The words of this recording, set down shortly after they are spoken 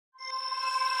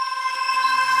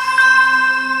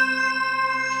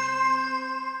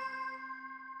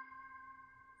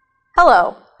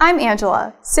I'm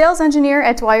Angela, Sales Engineer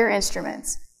at Dwyer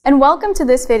Instruments, and welcome to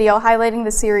this video highlighting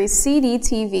the series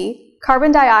CDTV,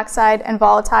 Carbon Dioxide and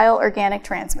Volatile Organic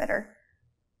Transmitter.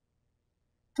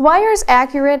 Dwyer's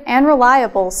accurate and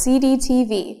reliable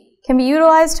CDTV can be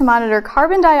utilized to monitor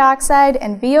carbon dioxide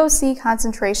and VOC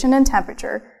concentration and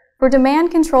temperature for demand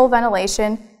control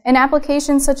ventilation in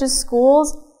applications such as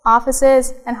schools,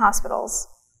 offices, and hospitals.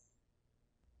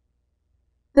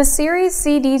 The series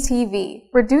CDTV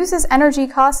reduces energy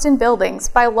cost in buildings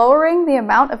by lowering the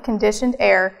amount of conditioned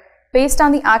air based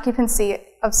on the occupancy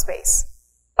of space.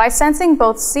 By sensing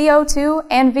both CO2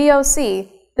 and VOC,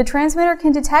 the transmitter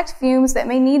can detect fumes that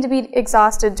may need to be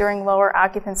exhausted during lower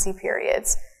occupancy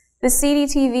periods. The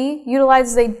CDTV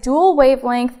utilizes a dual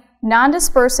wavelength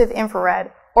non-dispersive infrared,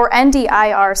 or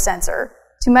NDIR sensor,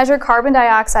 to measure carbon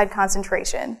dioxide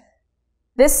concentration.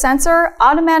 This sensor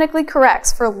automatically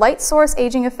corrects for light source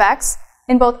aging effects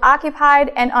in both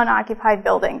occupied and unoccupied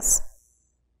buildings.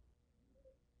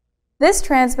 This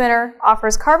transmitter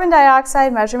offers carbon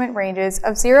dioxide measurement ranges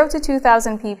of 0 to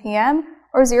 2,000 ppm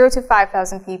or 0 to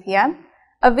 5,000 ppm,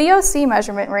 a VOC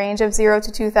measurement range of 0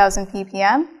 to 2,000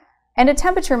 ppm, and a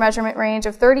temperature measurement range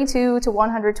of 32 to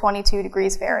 122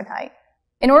 degrees Fahrenheit.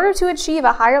 In order to achieve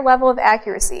a higher level of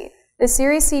accuracy, the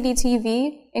series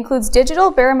CDTV includes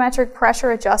digital barometric pressure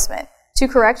adjustment to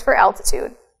correct for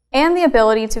altitude, and the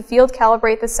ability to field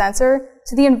calibrate the sensor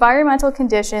to the environmental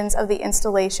conditions of the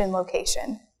installation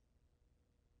location.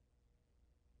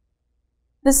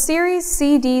 The series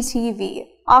CDTV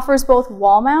offers both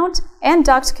wall mount and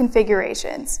duct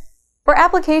configurations. For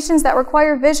applications that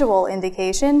require visual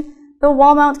indication, the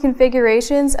wall mount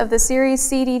configurations of the series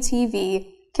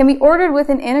CDTV can be ordered with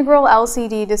an integral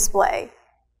LCD display.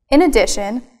 In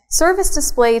addition, service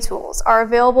display tools are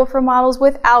available for models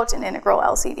without an integral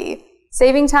LCD,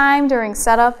 saving time during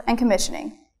setup and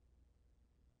commissioning.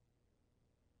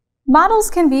 Models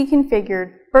can be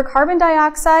configured for carbon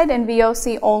dioxide and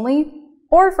VOC only,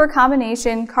 or for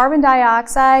combination carbon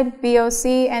dioxide,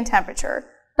 VOC, and temperature,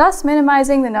 thus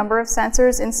minimizing the number of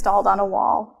sensors installed on a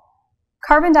wall.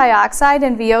 Carbon dioxide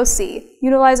and VOC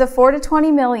utilize a 4 to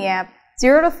 20 milliamp,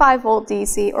 0 to 5 volt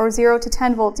DC, or 0 to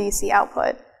 10 volt DC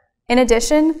output. In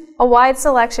addition, a wide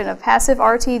selection of passive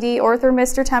RTD or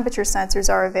thermistor temperature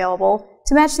sensors are available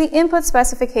to match the input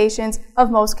specifications of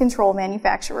most control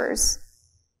manufacturers.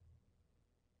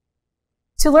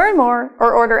 To learn more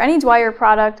or order any Dwyer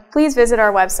product, please visit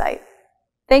our website.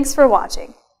 Thanks for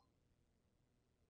watching.